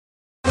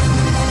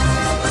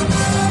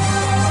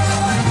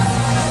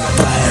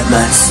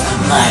Man's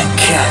my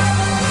cat.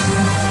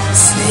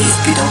 Slayz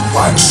be the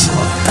one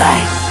short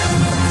bang.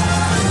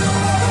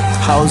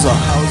 Hawzer,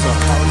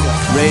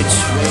 Rage,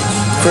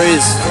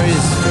 Freeze.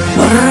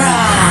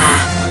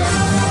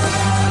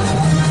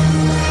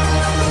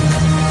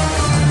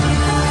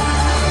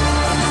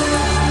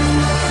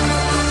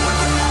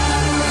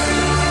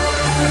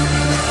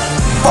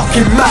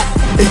 Fucking mad,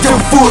 they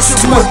don't force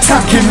to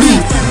attacking me.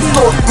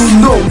 Don't you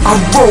know I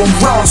roll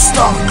round,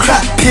 start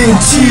clapping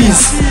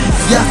cheese.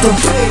 You have to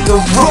pay the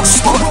rock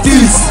spot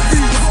fees.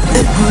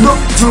 If not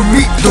to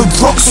meet the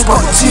rock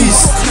spot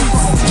cheese.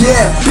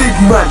 Yeah, big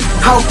man,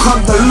 how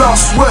come the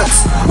last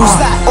words was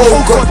that, oh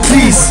God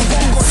please?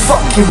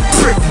 Fucking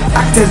prick,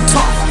 acting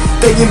tough,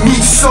 begging me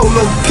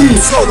solo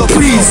peace.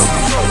 Please,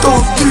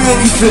 don't do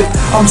anything,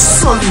 I'm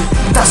sorry,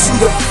 that's who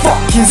the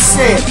fuck you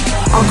said.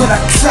 I'm gonna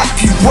clap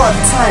you one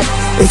time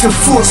if you're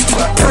forced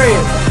to pray.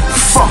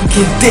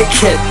 Fucking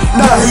dickhead,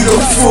 now you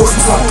don't force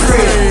to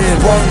pray.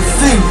 One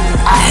thing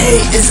I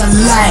hate is a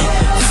lie.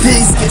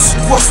 Things get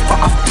squashed, but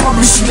I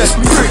promise you this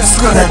prick's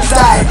gonna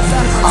die.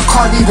 I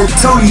can't even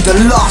tell you the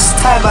last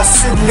time I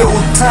said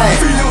little time.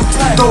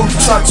 Don't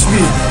judge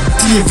me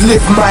till you've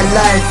lived my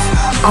life.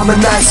 I'm a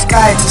nice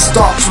guy to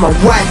start to my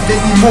wife.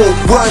 Any more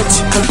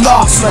words you can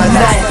last my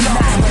life.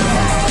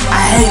 I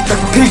hate the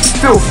pig's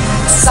filth,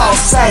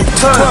 Southside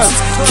turns,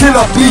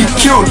 killer be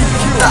killed.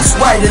 That's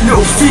why the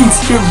little fiends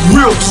get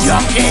real.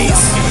 Young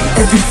Ace,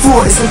 every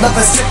thought is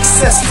another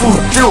successful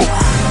deal.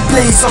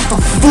 Blaze off the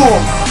floor,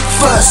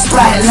 first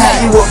bright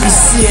light, you won't be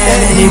seeing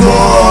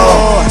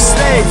anymore.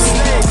 Slayz,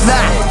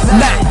 nah.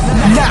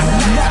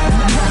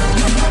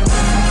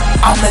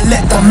 I'ma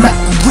let the Mac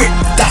rip,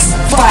 that's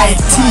 5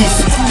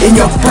 teeth in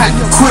your back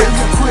quick.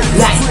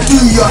 Like do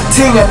your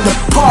thing and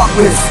depart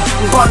with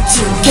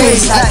bunch of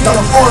gays like the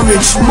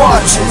orange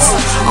marches.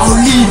 I'll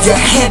leave your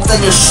head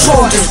and your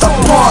shoulders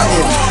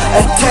departed.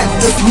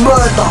 Attempted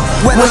murder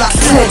when I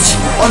pledge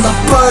on the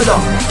burner.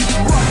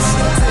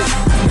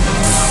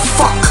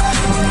 Fuck,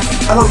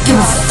 I don't give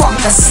a fuck,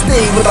 I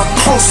stay with a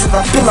close and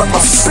I build up a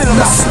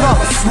spin-off.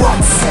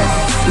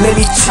 Let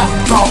me chat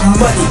about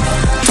money,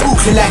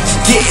 talking like you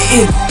get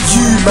it in,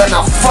 you man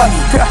are funny.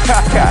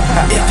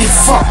 If you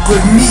fuck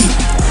with me,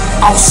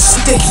 I'll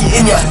stick it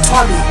in your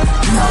tummy.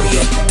 Now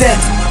you're dead,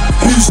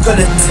 who's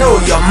gonna tell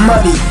your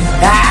money?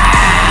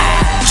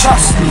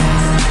 Trust me.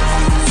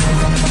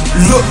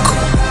 Look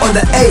on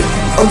the A,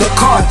 on the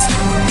card,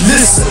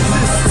 listen.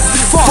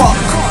 Fuck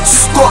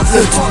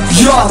Scotland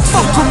Yard.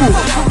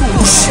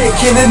 I'm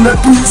shaking in the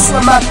boots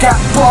when I got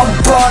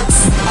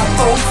bombards. I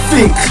don't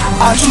think,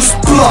 I just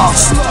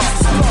blast.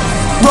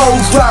 Roll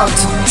round,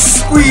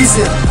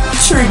 squeezing,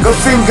 trigger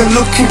finger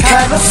looking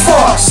kinda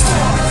fast.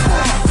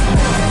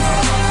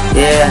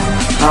 Yeah,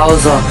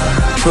 Hawzer,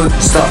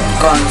 hooked up,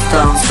 guns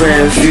down,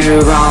 spray a few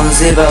rounds,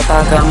 zip a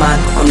pack of man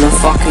on the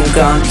fucking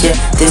ground. Yeah,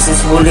 this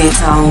is Woolly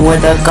Town where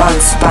the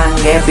guns bang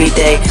every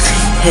day.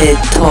 Hit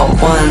top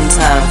one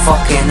time,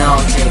 fucking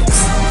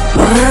outtakes.